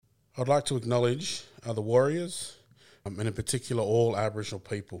I'd like to acknowledge the warriors, and in particular all Aboriginal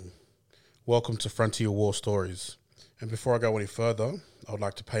people. Welcome to Frontier War Stories. And before I go any further, I would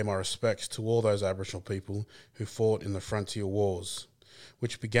like to pay my respects to all those Aboriginal people who fought in the Frontier Wars,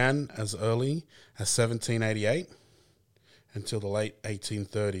 which began as early as 1788 until the late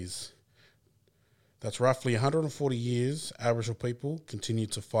 1830s. That's roughly 140 years Aboriginal people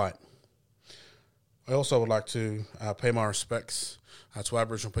continued to fight. I also would like to pay my respects to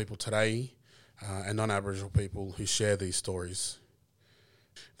Aboriginal people today and non-Aboriginal people who share these stories.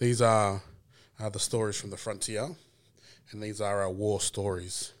 These are the stories from the frontier, and these are our war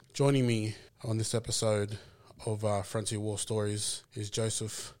stories. Joining me on this episode of Frontier War Stories is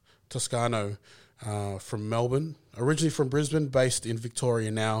Joseph Toscano from Melbourne, originally from Brisbane, based in Victoria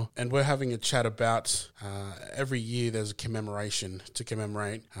now. And we're having a chat about every year there's a commemoration to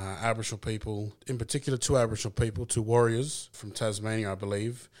commemorate Aboriginal people, in particular two Aboriginal people, two warriors from Tasmania, I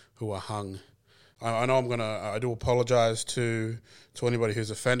believe, who are hung. I know I do apologise to anybody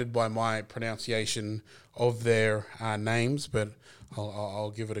who's offended by my pronunciation of their names, but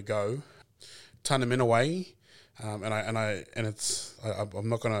I'll give it a go. Tunaminaway, I'm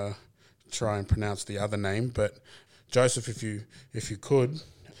not going to try and pronounce the other name, but Joseph, if you could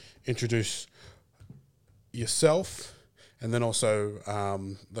introduce yourself, and then also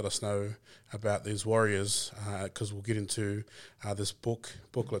let us know about these warriors, because we'll get into this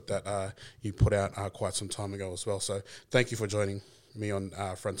booklet that you put out quite some time ago as well. So thank you for joining me on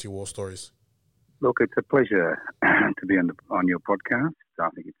Frontier War Stories. Look, it's a pleasure to be on your podcast. I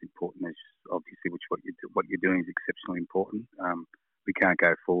think it's important, as obviously what you're doing is exceptionally important. We can't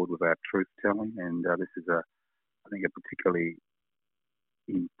go forward without truth telling, and this is I think a particularly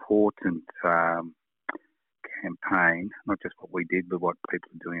important campaign, not just what we did, but what people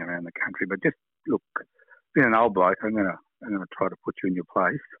are doing around the country. But just look, being an old bloke, I'm gonna try to put you in your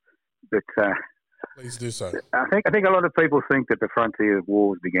place. But please do so. I think a lot of people think that the frontier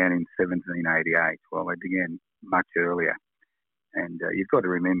wars began in 1788. Well, they began much earlier, and you've got to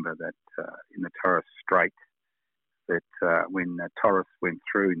remember that in the Torres Strait, that when Torres went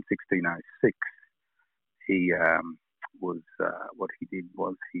through in 1606, he what he did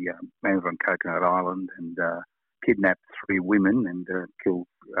was he landed on Coconut Island and kidnapped 3 women and stole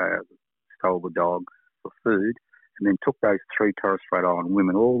the dogs for food, and then took those 3 Torres Strait Island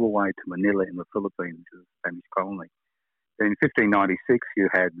women all the way to Manila in the Philippines, which is a Spanish colony. Then in 1596, you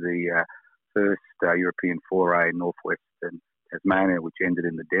had the first European foray in northwestern Tasmania, which ended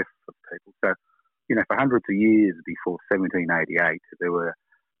in the death of people. So, for hundreds of years before 1788, there were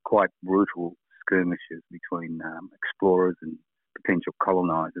quite brutal skirmishes between explorers and potential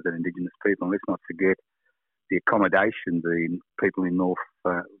colonisers and Indigenous people. And let's not forget the accommodation the people in the north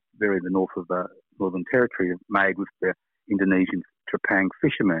of the Northern Territory have made with the Indonesian trepang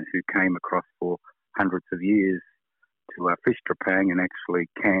fishermen who came across for hundreds of years to fish trepang and actually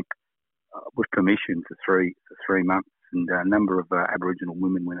camp with permission for three months. And a number of Aboriginal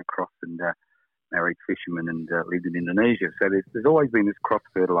women went across and married fishermen and lived in Indonesia. So there's always been this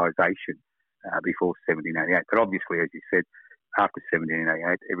cross-fertilisation before 1788. But obviously, as you said, after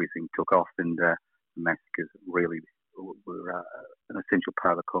 1788, everything took off, and the massacres really were an essential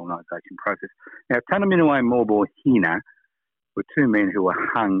part of the colonisation process. Now, Tunaminaway and Mawbor Hina were 2 men who were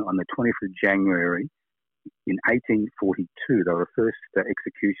hung on the 20th of January in 1842. They were the first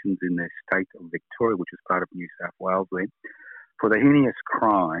executions in the state of Victoria, which was part of New South Wales then, for the heinous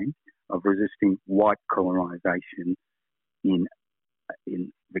crime of resisting white colonisation in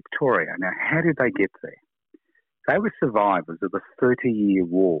Victoria. Now, how did they get there? They were survivors of the 30-year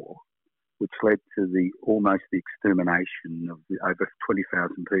war, which led to almost the extermination of over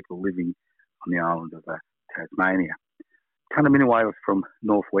 20,000 people living on the island of Tasmania. Tunaminaway was from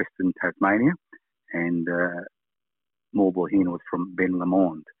northwestern Tasmania, and Mawbor Hina was from Ben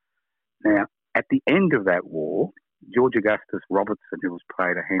Lomond. Now, at the end of that war, George Augustus Robertson, who was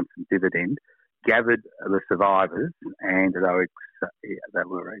paid a handsome dividend, gathered the survivors, and they were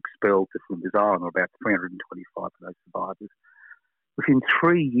expelled to Flinders Island. There were about 325 of those survivors. Within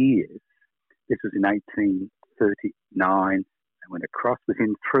 3 years, this was in 1839, they went across.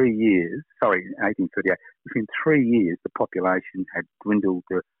 Within 3 years, 1838, within 3 years, the population had dwindled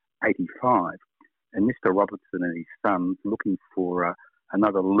to 85. And Mr. Robertson and his sons, looking for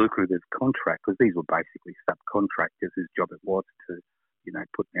another lucrative contract, because these were basically subcontractors whose job it was to,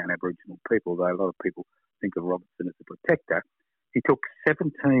 put down Aboriginal people, though a lot of people think of Robertson as a protector. He took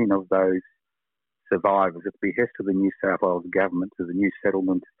 17 of those survivors at the behest of the New South Wales government to the new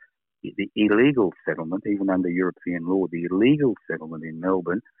settlement, the illegal settlement, even under European law, the illegal settlement in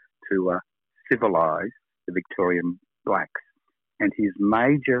Melbourne to civilise the Victorian blacks. And his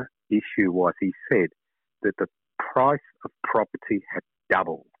major issue was he said that the price of property had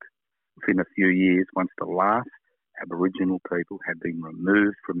doubled within a few years once the last Aboriginal people had been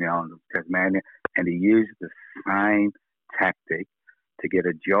removed from the island of Tasmania, and he used the same tactic to get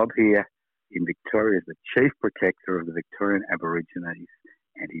a job here in Victoria as the chief protector of the Victorian Aborigines,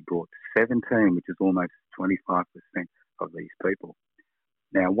 and he brought 17, which is almost 25% of these people.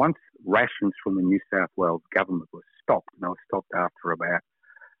 Now, once rations from the New South Wales government were stopped, and they were stopped after about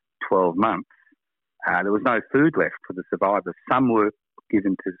 12 months, there was no food left for the survivors. Some were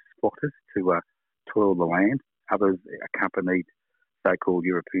given to squatters to toil the land. Others accompanied so-called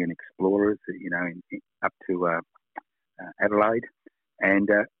European explorers, up to Adelaide. And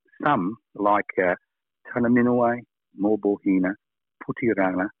some, like Tunnerminnerwait, Morbohina,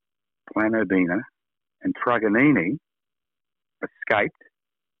 Putirana, Planobina, and Truganini, escaped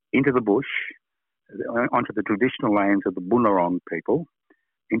into the bush, onto the traditional lands of the Bunurong people,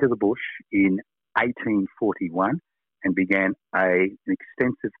 into the bush in 1841, and began an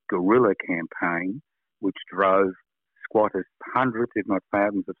extensive guerrilla campaign which drove squatters, hundreds if not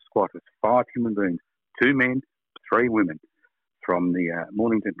thousands of squatters, 5 human beings, 2 men, 3 women, from the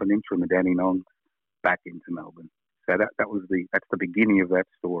Mornington Peninsula and the Dandenongs back into Melbourne. So that's the beginning of that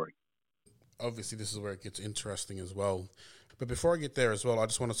story. Obviously, this is where it gets interesting as well. But before I get there as well, I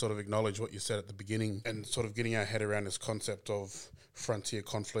just want to sort of acknowledge what you said at the beginning and sort of getting our head around this concept of frontier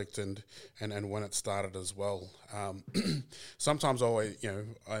conflict and when it started as well. Sometimes I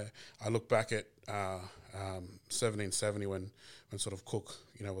look back at 1770 when sort of Cook,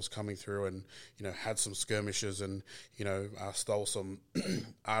 was coming through and, had some skirmishes and, stole some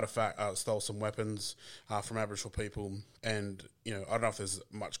stole some weapons from Aboriginal people. And, I don't know if there's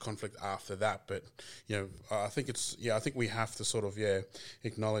much conflict after that, but, I think we have to sort of,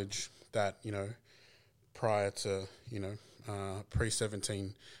 acknowledge that, prior to,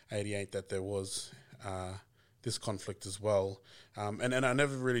 pre-1788 that there was this conflict as well. And I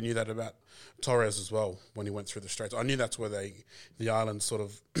never really knew that about Torres as well when he went through the Straits. I knew that's where the island sort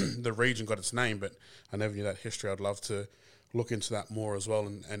of, the region got its name, but I never knew that history. I'd love to look into that more as well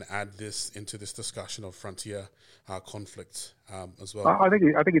and add this into this discussion of frontier conflict as well. I think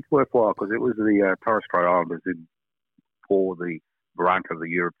it's worthwhile because it was the Torres Strait Islanders for the brunt of the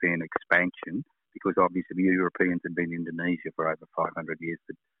European expansion, because obviously the Europeans had been in Indonesia for over 500 years.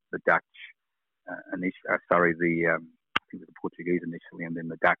 The Dutch, I think it was the Portuguese initially, and then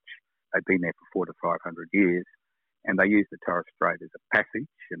the Dutch. They'd been there for 400 to 500 years, and they used the Torres Strait as a passage,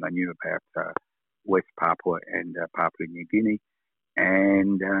 and they knew about West Papua and Papua New Guinea,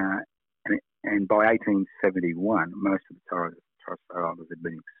 and by 1871, most of the Torres Strait Islanders had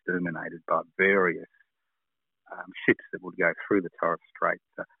been exterminated by various ships that would go through the Torres Strait,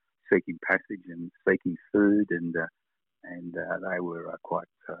 seeking passage and seeking food, and they were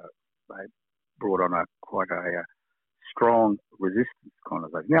they brought on quite a strong resistance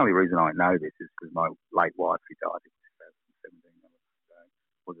connotation. The only reason I know this is because my late wife, who died in 2017,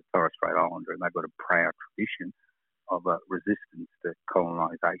 was a Torres Strait Islander, and they've got a proud tradition of resistance to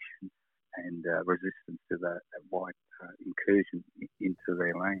colonisation and resistance to that white incursion into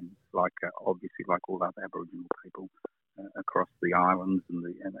their lands, obviously like all other Aboriginal people across the islands and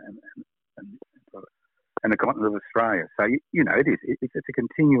the continent of Australia. So it's a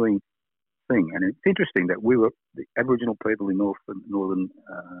continuing thing, and it's interesting that the Aboriginal people in Northern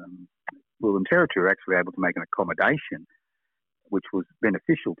Territory were actually able to make an accommodation which was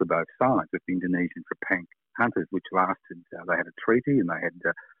beneficial to both sides, with the Indonesian Trepang hunters, which lasted. They had a treaty, and they had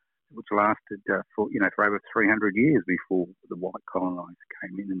which lasted for over 300 years before the white colonisers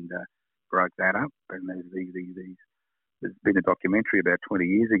came in and broke that up. And there's been a documentary about 20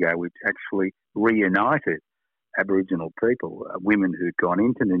 years ago which actually reunited Aboriginal people, women who'd gone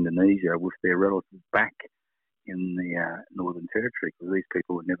into Indonesia with their relatives back in the Northern Territory, because these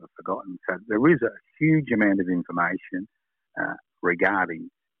people were never forgotten. So there is a huge amount of information regarding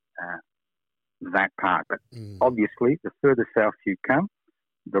that part. But obviously, the further south you come,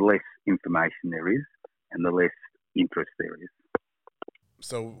 the less information there is and the less interest there is.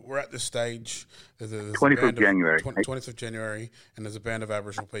 So we're at this stage. There's 20th of January. 20th of January, and there's a band of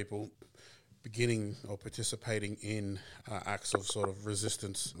Aboriginal people beginning or participating in acts of sort of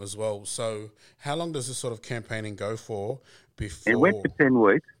resistance as well. So how long does this sort of campaigning go for before? It went for 10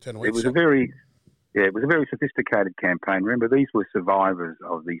 weeks. 10 weeks. It was a very sophisticated campaign. Remember, these were survivors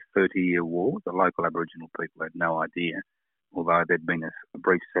of the 30-Year War. The local Aboriginal people had no idea, although there'd been a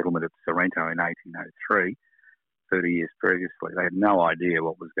brief settlement at Sorrento in 1803, 30 years previously. They had no idea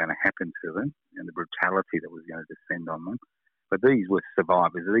what was going to happen to them and the brutality that was going to descend on them. But these were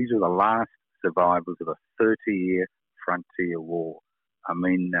survivors. These were the last survivors of a 30-year frontier war. I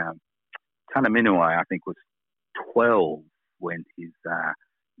mean, Tunnerminnerwait, I think, was 12 when his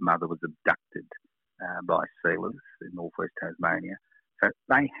mother was abducted by sealers in northwest Tasmania. So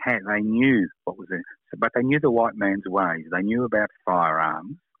they knew what was in, but they knew the white man's ways. They knew about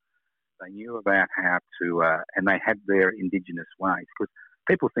firearms. They knew about how to, and they had their indigenous ways. Because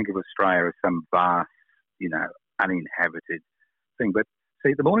people think of Australia as some vast, uninhabited thing. But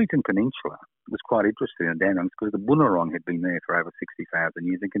see, the Mornington Peninsula was quite interesting in Dandenong because the Bunurong had been there for over 60,000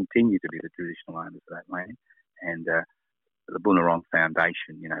 years and continue to be the traditional owners of that land. And the Bunurong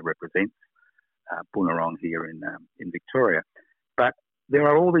Foundation, represents Bunurong here in Victoria. But there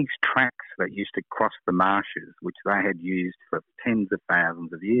are all these tracks that used to cross the marshes, which they had used for tens of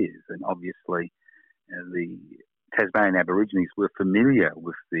thousands of years. And obviously, the Tasmanian Aborigines were familiar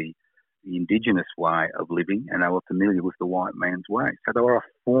with the indigenous way of living, and they were familiar with the white man's way. So they were a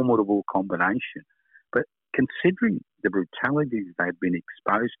formidable combination. But considering the brutalities they'd been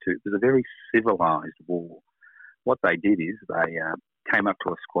exposed to, it was a very civilised war. What they did is they came up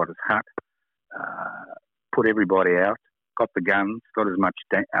to a squatter's hut, put everybody out, got the guns, got as much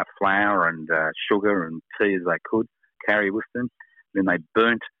flour and sugar and tea as they could carry with them. Then they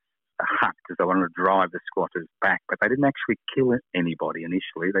burnt the hut because they wanted to drive the squatters back. But they didn't actually kill anybody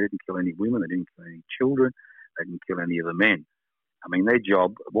initially. They didn't kill any women. They didn't kill any children. They didn't kill any of the men. I mean, their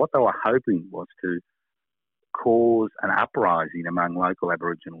job, what they were hoping was to cause an uprising among local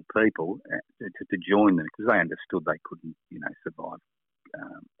Aboriginal people to join them because they understood they couldn't, survive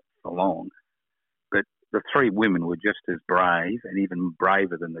for long. But the three women were just as brave and even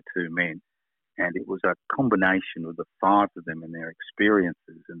braver than the two men. And it was a combination of the five of them and their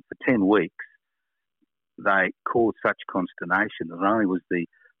experiences. And for 10 weeks, they caused such consternation that not only was the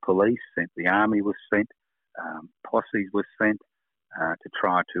police sent, the army was sent, posses were sent to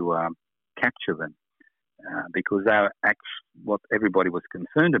try to capture them. Because they were what everybody was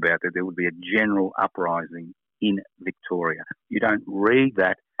concerned about, that there would be a general uprising in Victoria. You don't read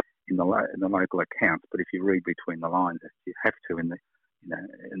that in the local accounts, but if you read between the lines, as you have to in this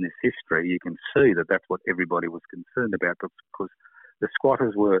history, you can see that that's what everybody was concerned about, because the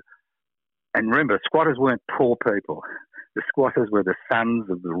squatters were, and remember, squatters weren't poor people. The squatters were the sons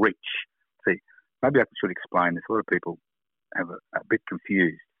of the rich. See, maybe I should explain this. A lot of people have a bit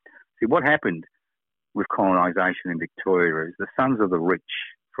confused. See, what happened with colonisation in Victoria is the sons of the rich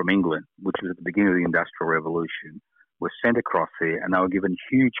from England, which was at the beginning of the Industrial Revolution, were sent across here and they were given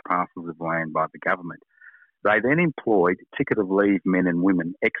huge parcels of land by the government. They then employed ticket of leave men and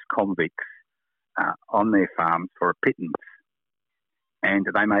women, ex-convicts, on their farms for a pittance. And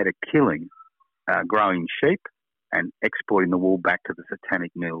they made a killing growing sheep and exporting the wool back to the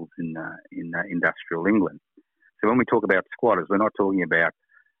satanic mills in industrial England. So when we talk about squatters, we're not talking about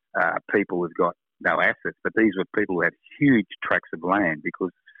people who've got no assets, but these were people who had huge tracts of land, because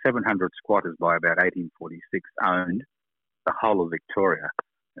 700 squatters by about 1846 owned the whole of Victoria.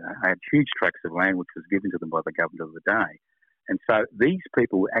 They had huge tracts of land which was given to them by the government of the day. And so these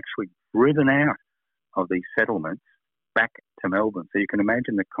people were actually driven out of these settlements back to Melbourne. So you can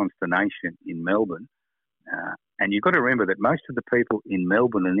imagine the consternation in Melbourne. And you've got to remember that most of the people in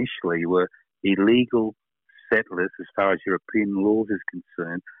Melbourne initially were illegal settlers, as far as European laws is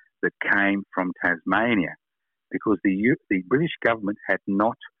concerned, that came from Tasmania, because the British government had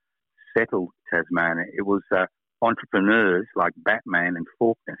not settled Tasmania. It was entrepreneurs like Batman and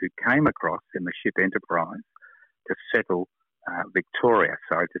Faulkner who came across in the ship Enterprise to settle Victoria.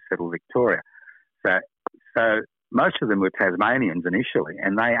 So most of them were Tasmanians initially,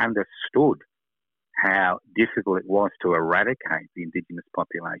 and they understood how difficult it was to eradicate the indigenous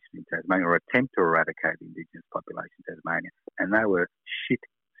population in Tasmania, or attempt to eradicate the indigenous population in Tasmania. And they were shit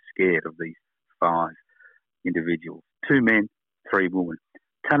scared of these five individuals. 2 men, 3 women.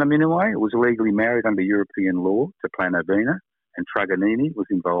 Tunnerminnerwait was legally married under European law to Planovina, and Truganini was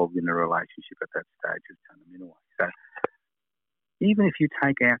involved in a relationship at that stage with Tunnerminnerwait. So even if you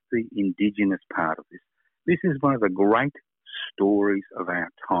take out the indigenous part of this, this is one of the great stories of our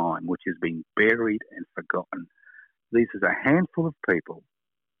time, which has been buried and forgotten. This is a handful of people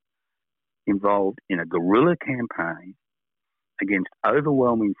involved in a guerrilla campaign against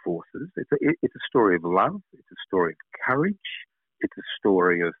overwhelming forces. It's a story of love. It's a story of courage. It's a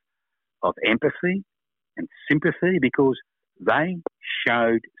story of empathy and sympathy, because they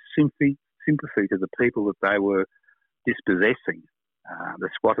showed sympathy to the people that they were dispossessing, the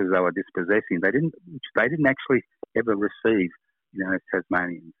squatters they were dispossessing. They didn't actually ever receive, as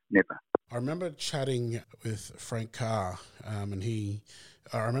Tasmanians, never. I remember chatting with Frank Carr, and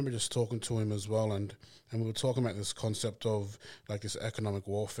I remember just talking to him as well, and we were talking about this concept of like this economic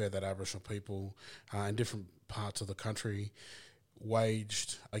warfare that Aboriginal people in different parts of the country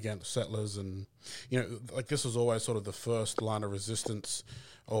waged against settlers, and like this was always sort of the first line of resistance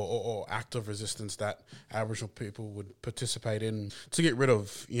or act of resistance that Aboriginal people would participate in to get rid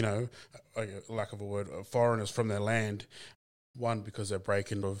of, lack of a word, foreigners from their land. One, because they're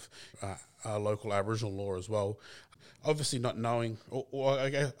breaking of local Aboriginal law as well. Obviously, not knowing, or I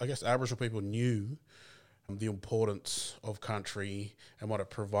guess Aboriginal people knew the importance of country and what it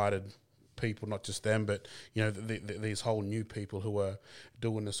provided people, not just them, but these whole new people who were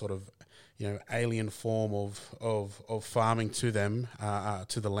doing this sort of alien form of farming to them,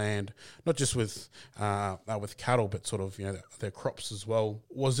 to the land, not just with cattle, but sort of their crops as well.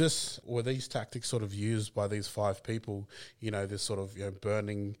 Were these tactics sort of used by these five people? This sort of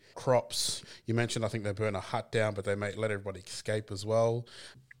burning crops. You mentioned, I think they burned a hut down, but they let everybody escape as well.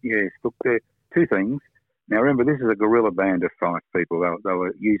 Yes, look, there are two things. Now remember, this is a guerrilla band of five people. They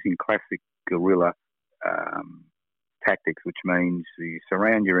were using classic guerrilla tactics, which means you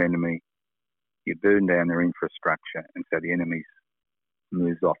surround your enemy, you burn down their infrastructure, and so the enemy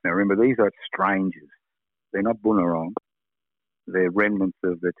moves off. Now remember, these are strangers. They're not Bunurong. They're remnants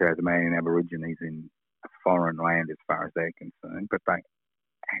of the Tasmanian Aborigines in a foreign land as far as they're concerned, but they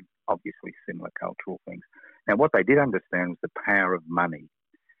have obviously similar cultural things. Now what they did understand was the power of money,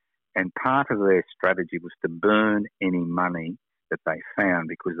 and part of their strategy was to burn any money that they found,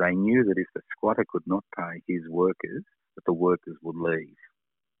 because they knew that if the squatter could not pay his workers, that the workers would leave.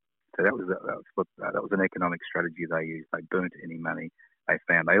 So that was an economic strategy they used. They burnt any money they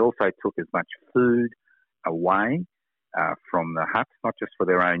found. They also took as much food away from the huts, not just for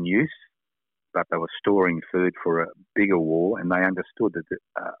their own use, but they were storing food for a bigger war. And they understood that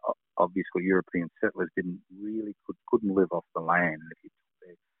obviously European settlers couldn't live off the land. And if you took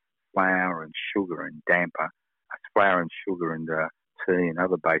their flour and sugar and damper, flour and sugar and tea and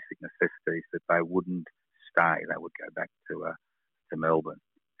other basic necessities, that they wouldn't stay. They would go back to Melbourne.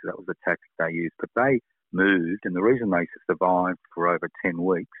 So that was the tactic they used. But they moved, and the reason they survived for over 10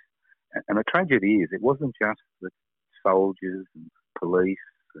 weeks, and the tragedy is, it wasn't just the soldiers and police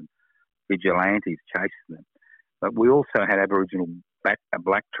and vigilantes chasing them, but we also had Aboriginal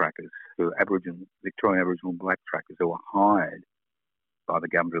black trackers, Victorian Aboriginal black trackers, who were hired by the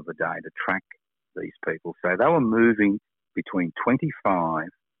government of the day to track these people. So they were moving between 25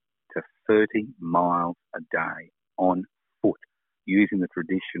 to 30 miles a day on foot, using the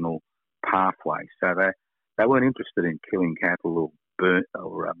traditional pathway. So they weren't interested in killing cattle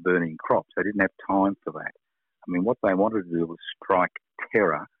or burning crops. They didn't have time for that. I mean, what they wanted to do was strike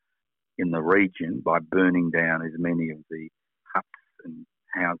terror in the region by burning down as many of the huts and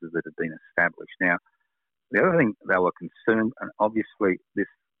houses that had been established. Now, the other thing they were concerned, and obviously this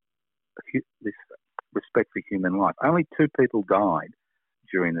respect for human life. Only 2 people died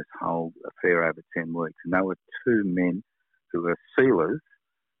during this whole affair over 10 weeks, and they were 2 men who were sealers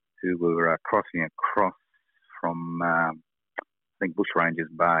who were crossing across from, I think, Bushrangers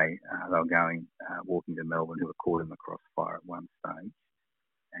Bay. They were walking to Melbourne, who were caught in the crossfire at one stage,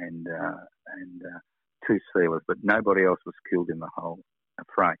 and 2 sealers, but nobody else was killed in the whole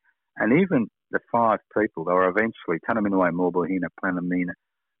affray. And even the 5 people, they were eventually, Tunaminaway, Morbohina, Planamina,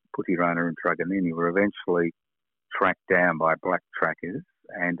 Putirana and Truganini, were eventually tracked down by black trackers,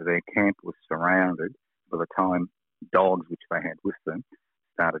 and their camp was surrounded. By the time dogs, which they had with them,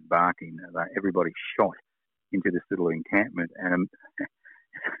 started barking, everybody shot into this little encampment, and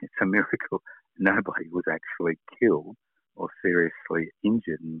it's a miracle nobody was actually killed or seriously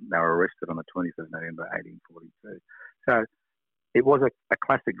injured, and they were arrested on the 20th of November 1842. So it was a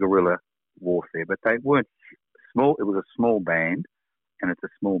classic guerrilla warfare, but they weren't small. It was a small band, and it's a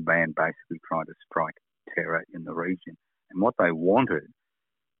small band basically trying to strike terror in the region. And what they wanted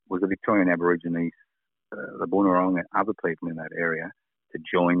was the Victorian Aborigines, the Bunurong and other people in that area, to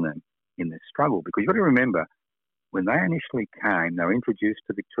join them in this struggle. Because you've got to remember, when they initially came, they were introduced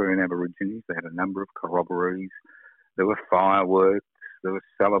to Victorian Aborigines. They had a number of corroborees. There were fireworks. There were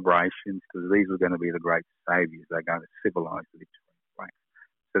celebrations, because these were going to be the great saviours. They're going to civilise the Victorian blacks.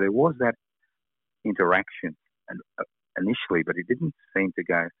 So there was that interaction initially, but it didn't seem to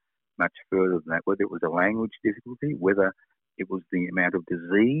go much further than that, whether it was a language difficulty, whether it was the amount of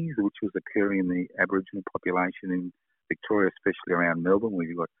disease which was occurring in the Aboriginal population in Victoria, especially around Melbourne, where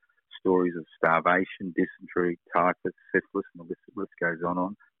you've got stories of starvation, dysentery, typhus, syphilis, and the list goes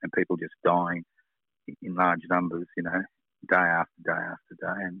on, and people just dying in large numbers, day after day after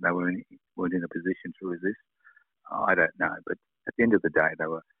day, and they weren't in a position to resist. I don't know, but at the end of the day, they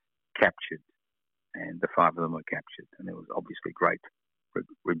were captured, and the 5 of them were captured, and there was obviously great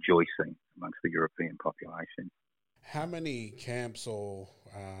rejoicing amongst the European population. How many camps or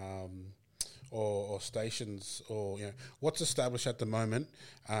or stations, or what's established at the moment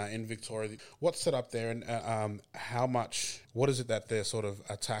in Victoria? What's set up there, and how much? What is it that they're sort of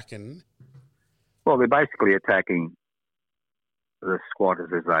attacking? Well, they're basically attacking the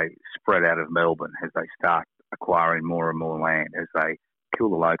squatters as they spread out of Melbourne, as they start acquiring more and more land, as they kill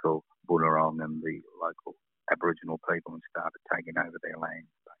the local Bunurong and the local Aboriginal people and started taking over their land,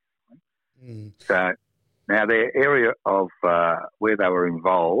 basically. So now their area of where they were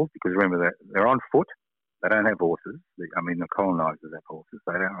involved, because remember they're on foot, they don't have horses. The colonisers have horses.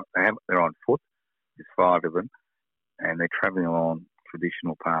 They're on foot. There's 5 of them, and they're travelling along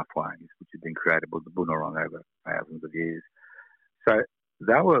traditional pathways which have been created by the Bunurong over thousands of years. So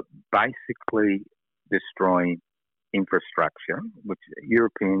they were basically destroying infrastructure, which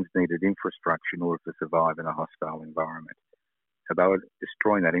Europeans needed infrastructure in order to survive in a hostile environment. So they were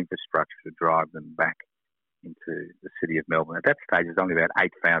destroying that infrastructure to drive them back into the city of Melbourne. At that stage, there's only about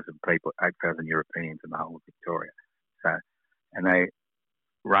 8,000 people, 8,000 Europeans in the whole of Victoria. And they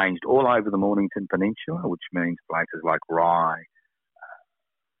ranged all over the Mornington Peninsula, which means places like Rye,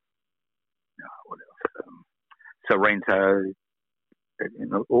 Sorrento,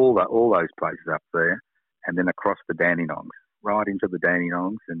 all those places up there, and then across the Dandenongs, right into the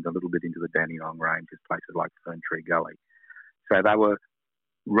Dandenongs and a little bit into the Dandenong Ranges, places like Fern Tree Gully. So they were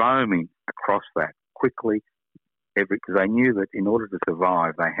roaming across that quickly, because they knew that in order to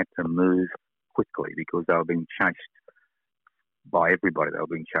survive, they had to move quickly because they were being chased by everybody. They were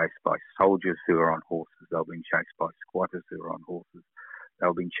being chased by soldiers who were on horses. They were being chased by squatters who were on horses. They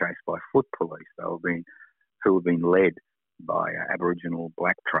were being chased by foot police. Who were being led by Aboriginal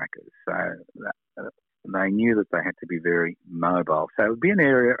black trackers. So they knew that they had to be very mobile. So it would be an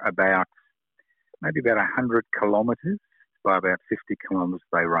area maybe about 100 kilometres by about 50 kilometres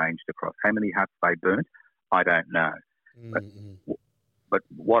they ranged across. How many huts they burnt, I don't know. But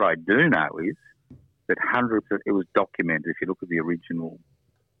what I do know is that it was documented, if you look at the original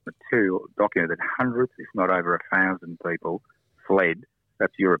material, documented that hundreds, if not over 1,000 people fled,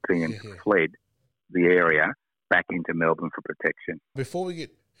 that's Europeans, fled the area back into Melbourne for protection. Before we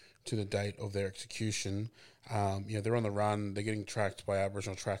get to the date of their execution, they're on the run, they're getting tracked by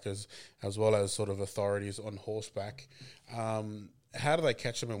Aboriginal trackers as well as sort of authorities on horseback. How do they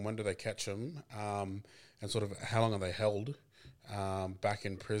catch them, and when do they catch them? And sort of how long are they held back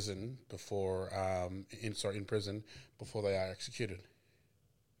in prison before in prison before they are executed?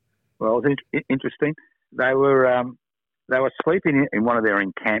 Well, it's interesting. They were sleeping in one of their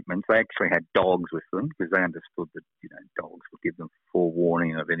encampments. They actually had dogs with them because they understood that dogs would give them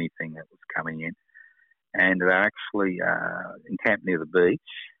forewarning of anything that was coming in. And they're actually encamped near the beach,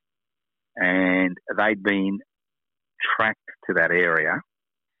 and they'd been tracked to that area.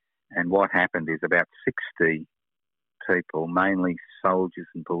 And what happened is about 60 people, mainly soldiers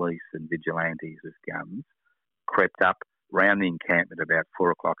and police and vigilantes with guns, crept up round the encampment about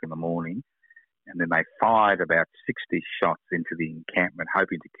 4 o'clock in the morning. And then they fired about 60 shots into the encampment,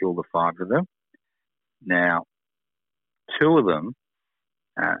 hoping to kill the 5 of them. Now, 2 of them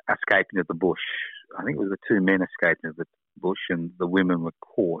escaped into the bush. I think it was the 2 men escaped into the bush, and the women were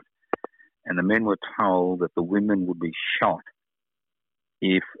caught. And the men were told that the women would be shot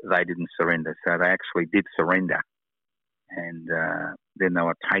if they didn't surrender. So they actually did surrender. And then they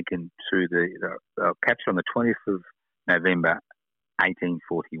were taken to they were captured on the 20th of November,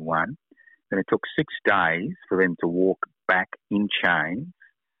 1841. And it took 6 days for them to walk back in chains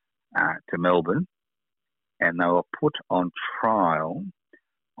to Melbourne, and they were put on trial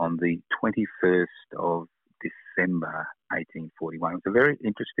on the 21st of December 1841. It was a very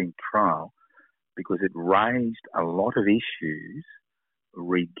interesting trial because it raised a lot of issues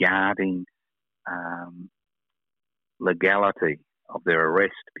regarding legality of their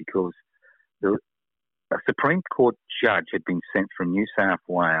arrest, because a Supreme Court judge had been sent from New South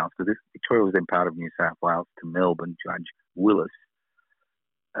Wales, because Victoria was then part of New South Wales, to Melbourne, Judge Willis,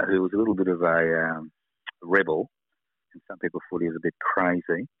 who was a little bit of a rebel, and some people thought he was a bit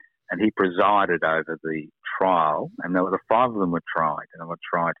crazy, and he presided over the trial, and the 5 of them were tried, and they were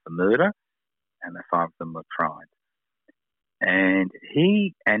tried for murder, and the 5 of them were tried. And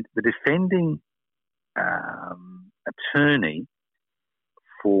he and the defending attorney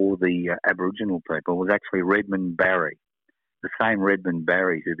for the Aboriginal people was actually Redmond Barry, the same Redmond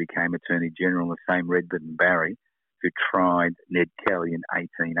Barry who became Attorney General, the same Redmond Barry who tried Ned Kelly in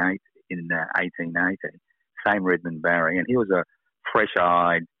 1880. Same Redmond Barry, and he was a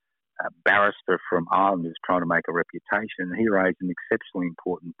fresh-eyed barrister from Ireland who was trying to make a reputation. And he raised an exceptionally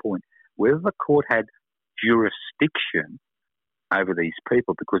important point: whether the court had jurisdiction over these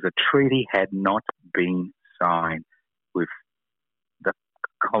people, because a treaty had not been signed with the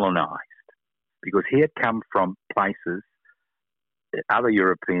colonised. because he had come from places, other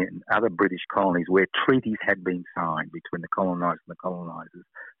British colonies where treaties had been signed between the colonisers and the colonisers.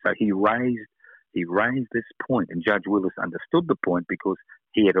 So he raised this point, and Judge Willis understood the point because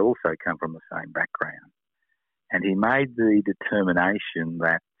he had also come from the same background. And he made the determination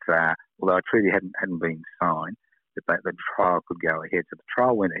that although a treaty hadn't been signed, that the trial could go ahead. So the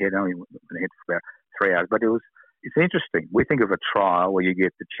trial went ahead, only went ahead for about 3 hours. But it's interesting. We think of a trial where you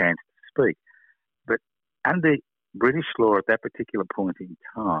get the chance to speak. But under British law at that particular point in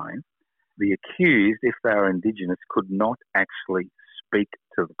time, the accused, if they were Indigenous, could not actually speak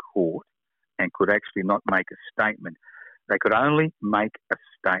to the court and could actually not make a statement. They could only make a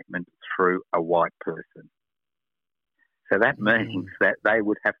statement through a white person. So that means that they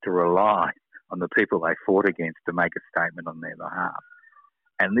would have to rely on the people they fought against to make a statement on their behalf.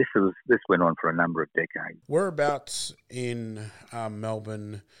 And this went on for a number of decades. Whereabouts in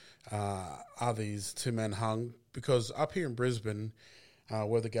Melbourne are these two men hung? Because up here in Brisbane,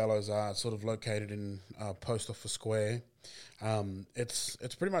 where the gallows are, it's sort of located in Post Office Square.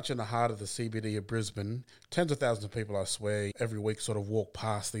 It's pretty much in the heart of the CBD of Brisbane. Tens of thousands of people, I swear, every week sort of walk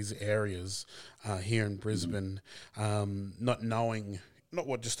past these areas here in Brisbane, not knowing not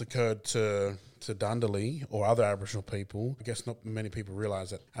what just occurred to Dundalli or other Aboriginal people. I guess not many people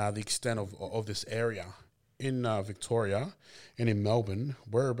realise that the extent of this area. In Victoria and in Melbourne,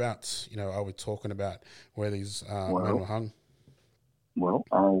 whereabouts, are we talking about where these men were hung? Well,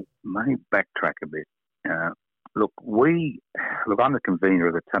 I'll maybe backtrack a bit. I'm the convener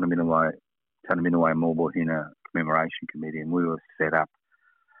of the Tunnerminnerwait Maulboyheenner Commemoration Committee, and we were set up.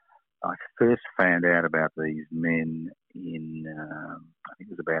 I first found out about these men in, I think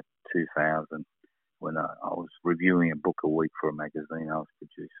it was about 2000, when I was reviewing a book a week for a magazine I was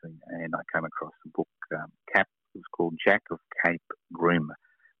producing, and I came across a book, it was called Jack of Cape Grim,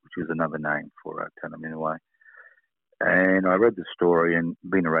 which was another name for Tunnerminnerwait. And I read the story, and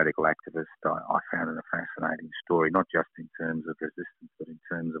being a radical activist, I found it a fascinating story, not just in terms of resistance, but in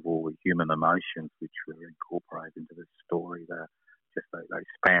terms of all the human emotions which were incorporated into this story. They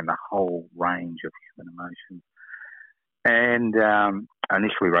span the whole range of human emotions. And I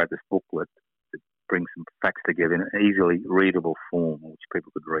initially wrote this booklet that brings some facts together in an easily readable form, which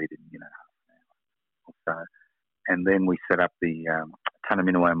people could read in half an hour or so. And then we set up the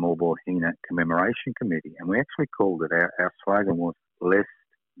Tunnerminnerwait Maulboyheenner Commemoration Committee, and we actually called it, our slogan was, Lest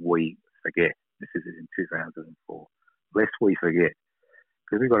We Forget. This is in 2004. Lest we forget.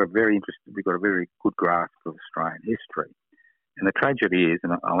 Because we've got a very good grasp of Australian history. And the tragedy is,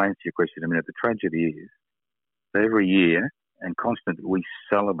 and I'll answer your question in a minute, the tragedy is that every year and constantly we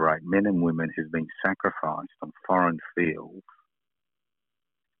celebrate men and women who've been sacrificed on foreign fields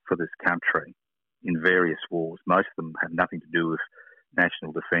for this country in various wars. Most of them have nothing to do with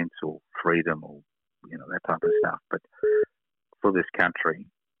national defence or freedom or, that type of stuff, but for this country.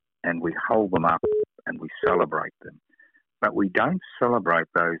 And we hold them up and we celebrate them. But we don't celebrate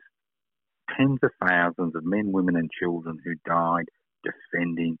those tens of thousands of men, women and children who died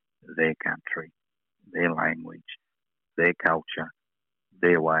defending their country, their language, their culture,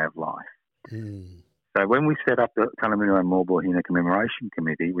 their way of life. So when we set up the Tunnerminnerwait Maulboyheenner Commemoration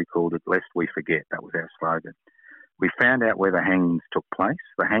Committee, we called it Lest We Forget. That was our slogan. We found out where the hangings took place.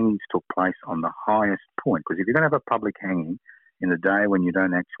 The hangings took place on the highest point, because if you're going to have a public hanging in a day when you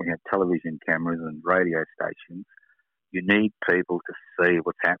don't actually have television cameras and radio stations, you need people to see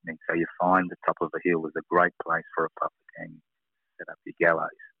what's happening. So you find the top of the hill is a great place for a public hanging. Set up your gallows.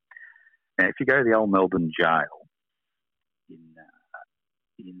 Now, if you go to the old Melbourne jail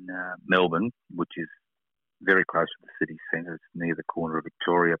in Melbourne, which is very close to the city centre, it's near the corner of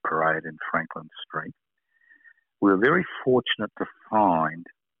Victoria Parade and Franklin Street, we were very fortunate to find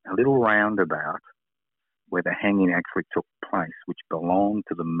a little roundabout where the hanging actually took place, which belonged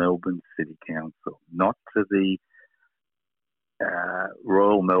to the Melbourne City Council, not to the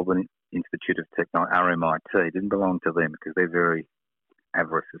Royal Melbourne Institute of Technology, RMIT. It didn't belong to them because they're very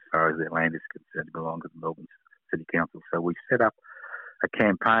avarice as far as their land is concerned. It belonged to the Melbourne City Council. So we set up a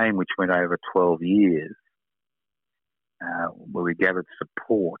campaign which went over 12 years where we gathered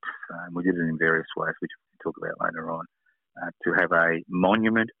support, and we did it in various ways, which we'll talk about later on, to have a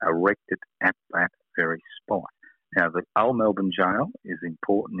monument erected at that very spot. Now, the old Melbourne jail is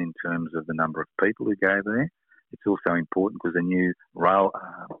important in terms of the number of people who go there. It's also important because a new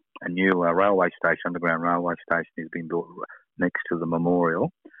railway station, underground railway station, is being built next to the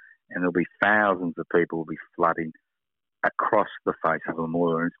memorial, and there'll be thousands of people will be flooding across the face of the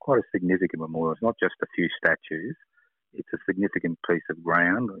memorial. And it's quite a significant memorial. It's not just a few statues. It's a significant piece of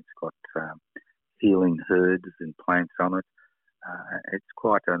ground. It's got healing herbs and plants on it. It's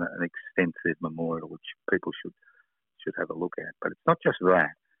quite an extensive memorial which people should have a look at. But it's not just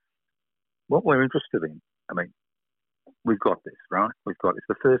that. What we're interested in, I mean, we've got this, right? It's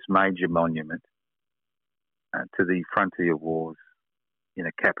the first major monument to the frontier wars in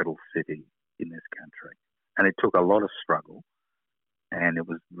a capital city in this country. And it took a lot of struggle, and it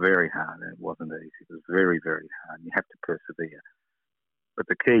was very hard, and it wasn't easy. It was very, very hard. You have to persevere. But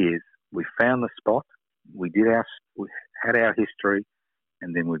the key is we found the spot, we had our history,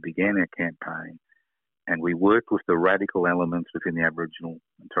 and then we began our campaign, and we worked with the radical elements within the Aboriginal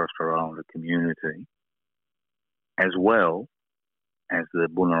and Torres Strait Islander community, as well as the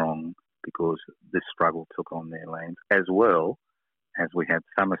Bunurong, because this struggle took on their lands, as well as we had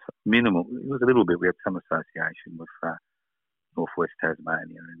some minimal, it was a little bit, we had some association with Northwest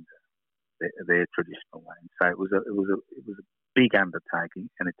Tasmania and their traditional land. So it was a big undertaking,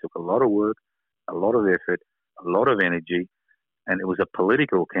 and it took a lot of work, a lot of effort, a lot of energy, and it was a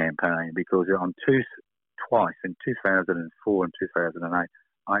political campaign because twice in 2004 and 2008,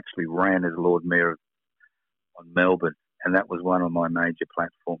 I actually ran as Lord Mayor on Melbourne, and that was one of my major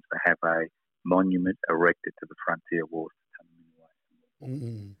platforms to have a monument erected to the frontier wars.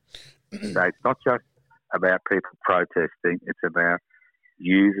 Mm-hmm. So it's not just about people protesting, it's about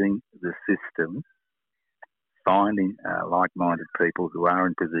using the system, finding like-minded people who are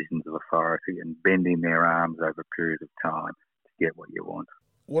in positions of authority and bending their arms over a period of time to get what you want.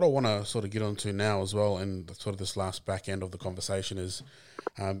 What I want to sort of get onto now as well, and sort of this last back end of the conversation is,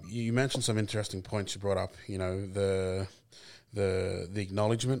 you mentioned some interesting points you brought up, you know, the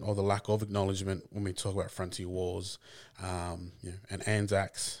acknowledgement or the lack of acknowledgement when we talk about frontier wars, and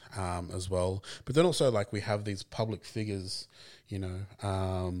Anzacs as well. But then also, like, we have these public figures, you know,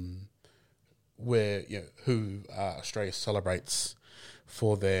 where, you know, who Australia celebrates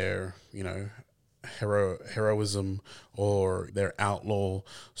for their, you know, heroism or their outlaw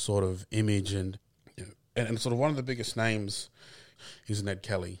sort of image, and you know, and sort of one of the biggest names is Ned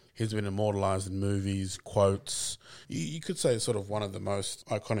Kelly. He's been immortalised in movies, quotes. You could say sort of one of the most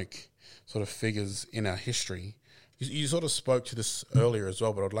iconic sort of figures in our history. You sort of spoke to this earlier as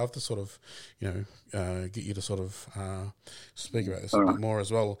well, but I'd love to sort of, you know, get you to sort of speak about this a bit more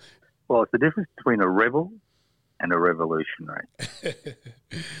as well. Well, it's the difference between a rebel and a revolutionary.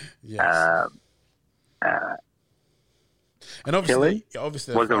 Yes. And obviously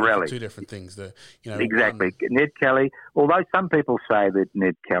was a rally. Two different things. Exactly. Ned Kelly, although some people say that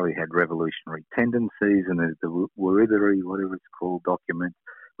Ned Kelly had revolutionary tendencies, and there's the Wiradjuri, whatever it's called, document,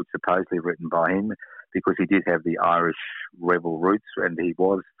 was supposedly written by him because he did have the Irish rebel roots, and he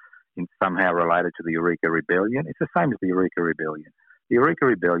was somehow related to the Eureka Rebellion. It's the same as the Eureka Rebellion. The Eureka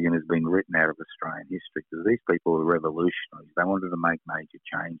Rebellion has been written out of Australian history because these people were revolutionaries. They wanted to make major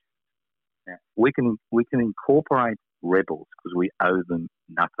changes. Now, we can incorporate rebels because we owe them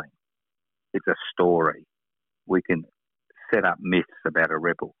nothing. It's a story. We can set up myths about a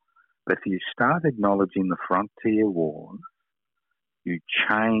rebel. But if you start acknowledging the frontier wars, you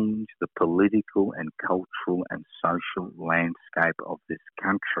change the political and cultural and social landscape of this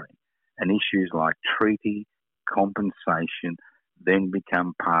country. And issues like treaty, compensation, then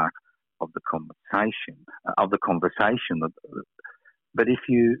become part of the conversation. But if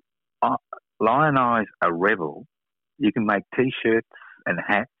you lionize a rebel, you can make T-shirts and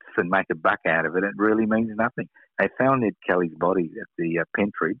hats and make a buck out of it. It really means nothing. They found Ned Kelly's body at the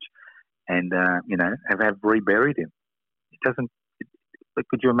Pentridge, and have reburied him. It doesn't. But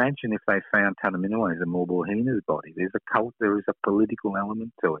could you imagine if they found Tanami as a Morbohina's body? There is a political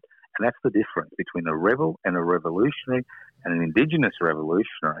element to it, and that's the difference between a rebel and a revolutionary. And an Indigenous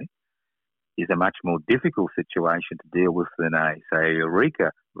revolutionary is a much more difficult situation to deal with than a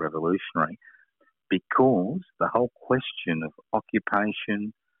Eureka revolutionary, because the whole question of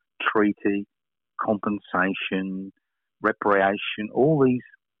occupation, treaty, compensation, reparation, all these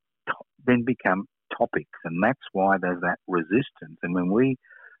then become topics, and that's why there's that resistance. And when we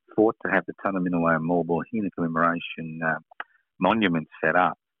fought to have the Tanami and Morbohina commemoration monument set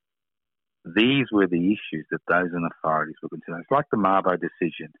up, these were the issues that those in authorities were concerned. It's like the Mabo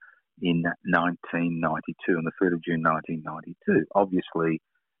decision in 1992, on the 3rd of June 1992. Obviously,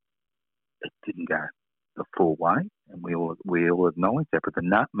 it didn't go the full way, and we all acknowledge that. But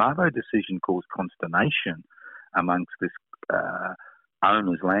the Mabo decision caused consternation amongst this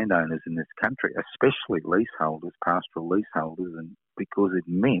landowners in this country, especially leaseholders, pastoral leaseholders, and because it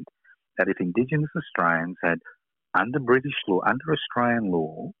meant that if Indigenous Australians had, under British law, under Australian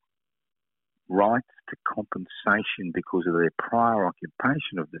law, rights to compensation because of their prior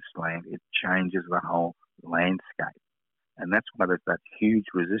occupation of this land, it changes the whole landscape. And that's why there's that huge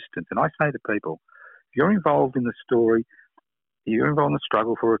resistance. And I say to people, if you're involved in the story, you're involved in the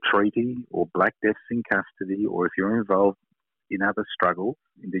struggle for a treaty or black deaths in custody, or if you're involved in other struggles,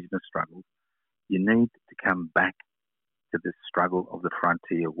 Indigenous struggles, you need to come back to the struggle of the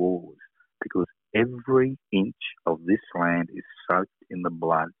frontier wars, because every inch of this land is soaked in the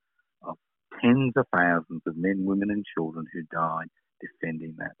blood of tens of thousands of men, women and children who died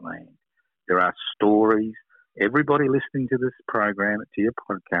defending that land. There are stories, everybody listening to this program, to your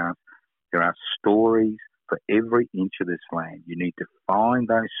podcast, there are stories for every inch of this land. You need to find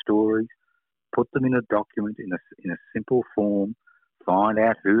those stories, put them in a document in a simple form, find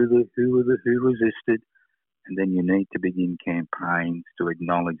out who resisted, and then you need to begin campaigns to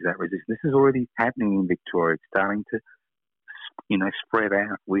acknowledge that resistance. This is already happening in Victoria. It's starting to, spread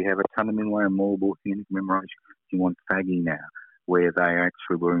out. We have a Tunnerminway and Marlborough commemoration in Wonthaggi now, where they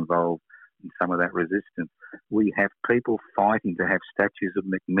actually were involved in some of that resistance. We have people fighting to have statues of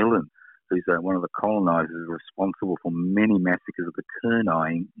Macmillan, who's one of the colonisers responsible for many massacres of the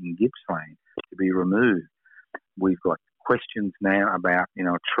Kurnai in Gippsland, to be removed. We've got questions now about,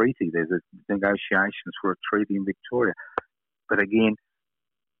 a treaty. There's negotiations for a treaty in Victoria. But again,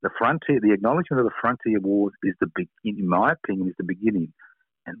 the acknowledgement of the frontier wars is in my opinion, is the beginning.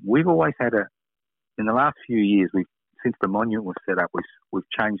 And we've always had in the last few years, since the monument was set up, we've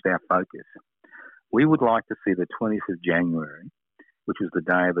changed our focus. We would like to see the 20th of January, which was the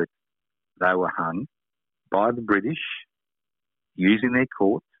day that they were hung by the British, using their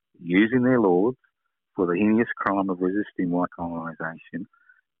courts, using their laws for the heinous crime of resisting white colonisation,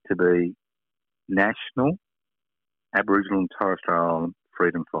 to be National Aboriginal and Torres Strait Island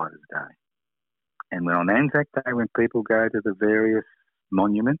Freedom Fighters Day. And on Anzac Day, when people go to the various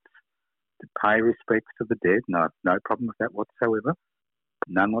monuments to pay respects to the dead, no problem with that whatsoever,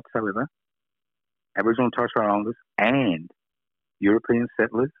 none whatsoever, Aboriginal and Torres Strait Islanders and European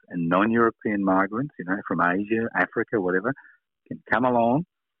settlers and non-European migrants, from Asia, Africa, whatever, can come along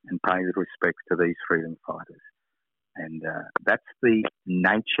and pay the respects to these freedom fighters. And that's the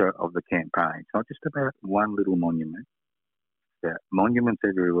nature of the campaign. It's not just about one little monument. There are monuments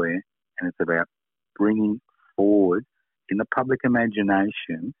everywhere, and it's about bringing forward in the public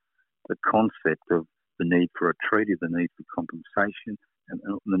imagination the concept of the need for a treaty, the need for compensation, and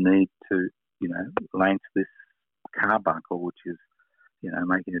the need to, lance this carbuncle, which is,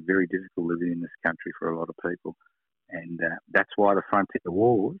 making it very difficult living in this country for a lot of people. And that's why the frontier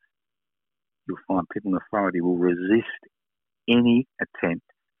wars, you'll find people in authority will resist any attempt,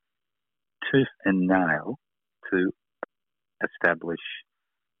 tooth and nail, to establish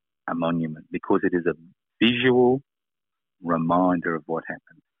a monument, because it is a visual reminder of what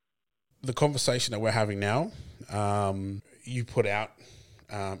happened. The conversation that we're having now, you put out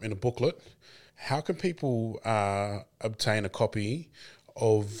in a booklet. How can people obtain a copy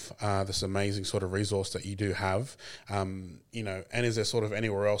of this amazing sort of resource that you do have, and is there sort of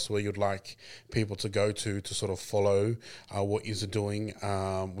anywhere else where you'd like people to go to sort of follow what you're doing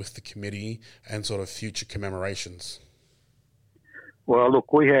with the committee and sort of future commemorations? Well,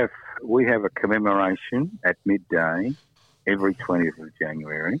 look, we have a commemoration at midday every 20th of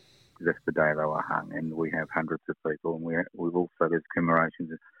January. That's the day they were hung, and we have hundreds of people, and we've also, there's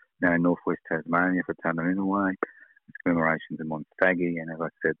commemorations now in northwest Tasmania for Tunnerminway. There's commemorations in Wonthaggi, and as I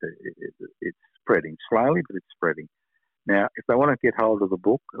said, it's spreading slowly, but it's spreading. Now, if they want to get hold of the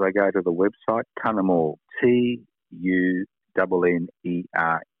book, they go to the website Tunnermaul, Tunnermaul.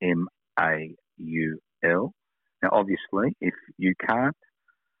 Now, obviously, if you're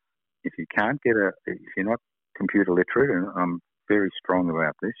not computer literate, and I'm very strong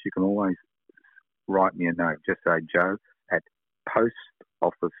about this, you can always write me a note. Just say Joe at Post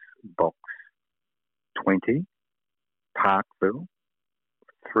Office Box 20, Parkville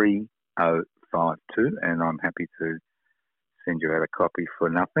 3052, and I'm happy to send you out a copy for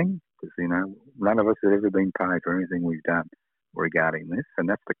nothing, because none of us have ever been paid for anything we've done regarding this, and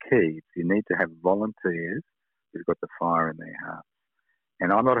that's the key. You need to have volunteers who've got the fire in their hearts.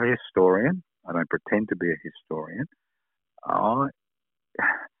 And I'm not a historian. I don't pretend to be a historian.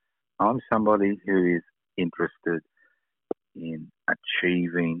 I'm somebody who is interested in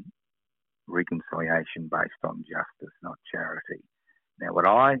achieving reconciliation based on justice, not charity. Now, what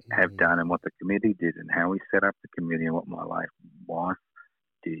I have done and what the committee did and how we set up the committee and what my wife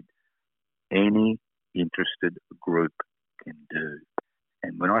did, any interested group can do.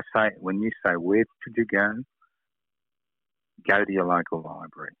 And when you say, where should you go to your local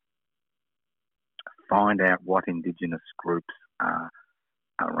library. Find out what Indigenous groups are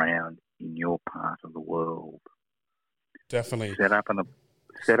around in your part of the world. Definitely. Set up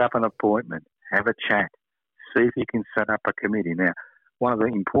an appointment. Have a chat. See if you can set up a committee. Now, one of the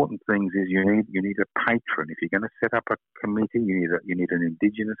important things is you need a patron. If you're going to set up a committee, you need an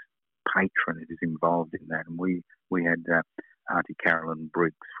Indigenous patron that is involved in that. And we had Auntie Carolyn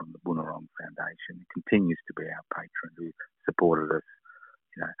Briggs from the Boonwurrung Foundation, who continues to be our patron, who supported us.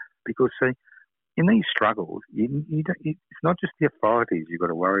 Because see, in these struggles, it's not just the authorities you've got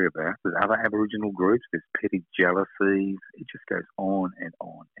to worry about. There's other Aboriginal groups. There's petty jealousies. It just goes on and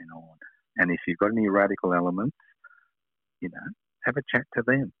on and on. And if you've got any radical elements, have a chat to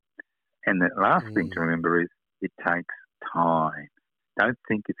them. And the last thing to remember is it takes time. Don't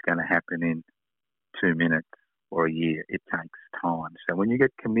think it's going to happen in 2 minutes or a year. It takes time. So when you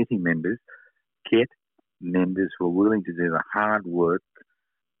get committee members, get members who are willing to do the hard work.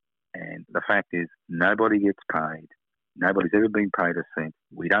 And the fact is, nobody gets paid. Nobody's ever been paid a cent.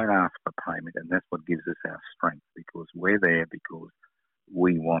 We don't ask for payment, and that's what gives us our strength, because we're there because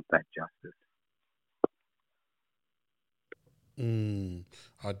we want that justice.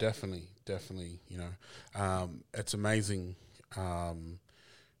 Oh, definitely. It's amazing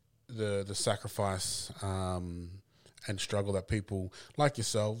the sacrifice and struggle that people like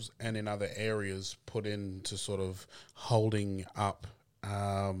yourselves and in other areas put into sort of holding up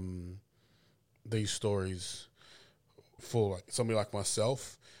these stories for somebody like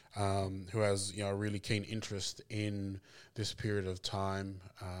myself, who has a really keen interest in this period of time,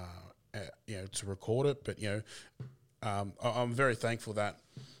 to record it. But I'm very thankful that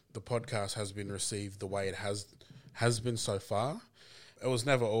the podcast has been received the way it has been so far. It was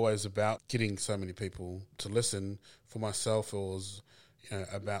never always about getting so many people to listen. For myself, it was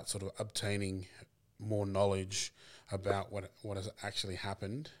about sort of obtaining more knowledge about what has actually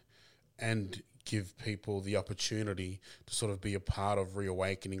happened, and give people the opportunity to sort of be a part of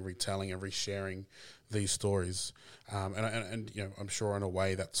reawakening, retelling, and resharing these stories. And I'm sure in a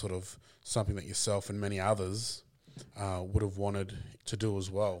way that's sort of something that yourself and many others would have wanted to do as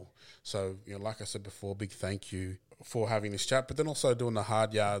well. So, like I said before, big thank you for having this chat, but then also doing the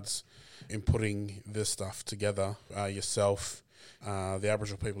hard yards in putting this stuff together, yourself, the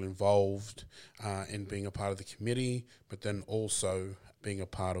Aboriginal people involved in being a part of the committee, but then also being a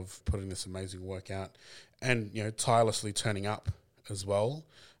part of putting this amazing work out, and tirelessly turning up as well,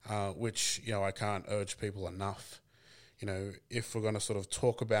 which I can't urge people enough. If we're going to sort of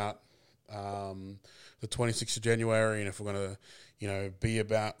talk about the 26th of January, and if we're going to be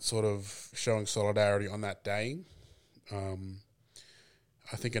about sort of showing solidarity on that day,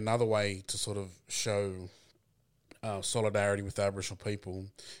 I think another way to sort of show solidarity with Aboriginal people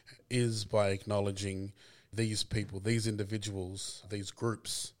is by acknowledging these people, these individuals, these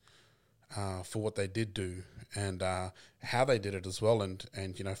groups, for what they did do, and how they did it as well. And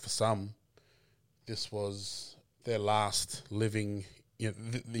for some, this was their last living.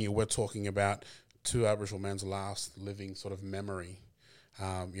 We're talking about two Aboriginal men's last living sort of memory.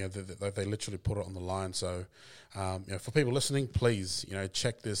 They literally put it on the line. So, for people listening, please,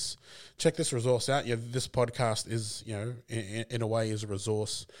 check this resource out. This podcast is, in a way, is a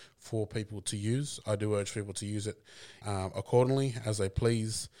resource for people to use. I do urge people to use it accordingly as they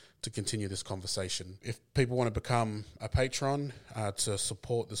please to continue this conversation. If people want to become a patron to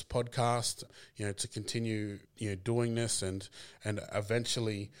support this podcast, to continue, doing this, and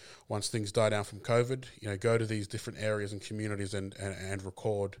eventually, once things die down from COVID, go to these different areas and communities and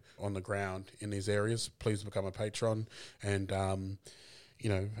record on the ground in these areas, please become a patron and,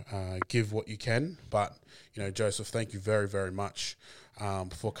 give what you can. But, Joseph, thank you very, very much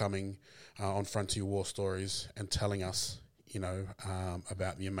for coming on Frontier War Stories and telling us,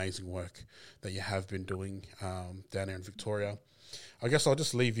 about the amazing work that you have been doing down there in Victoria. I guess I'll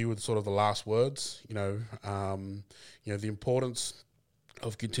just leave you with sort of the last words. The importance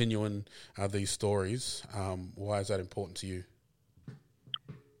of continuing these stories. Why is that important to you?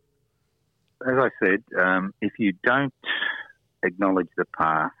 As I said, if you don't acknowledge the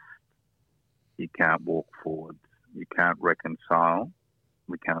past, you can't walk forward. You can't reconcile.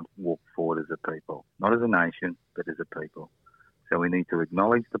 We can't walk forward as a people, not as a nation, but as a people. So we need to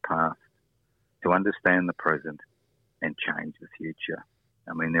acknowledge the past to understand the present and change the future.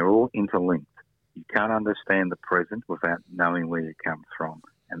 I mean, they're all interlinked. You can't understand the present without knowing where you come from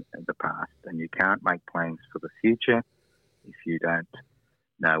and the past. And you can't make plans for the future if you don't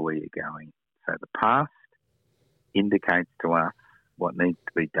know where you're going. So the past indicates to us what needs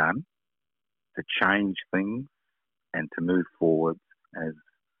to be done to change things and to move forward as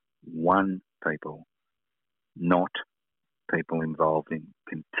one people, not people involved in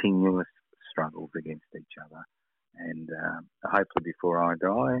continuous struggles against each other. And hopefully before I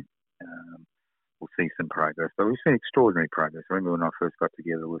die, we'll see some progress. But we've seen extraordinary progress. I remember when I first got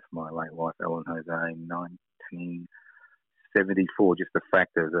together with my late wife, Ellen Jose, in '74, just the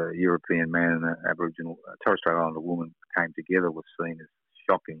fact that a European man and an Aboriginal, Torres Strait Islander woman came together was seen as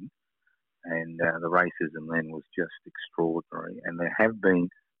shocking, and the racism then was just extraordinary. And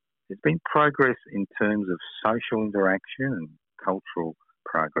there's been progress in terms of social interaction and cultural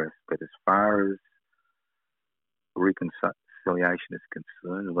progress, but as far as reconciliation is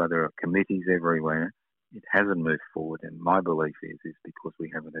concerned, although there are committees everywhere, it hasn't moved forward. And my belief is because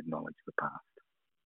we haven't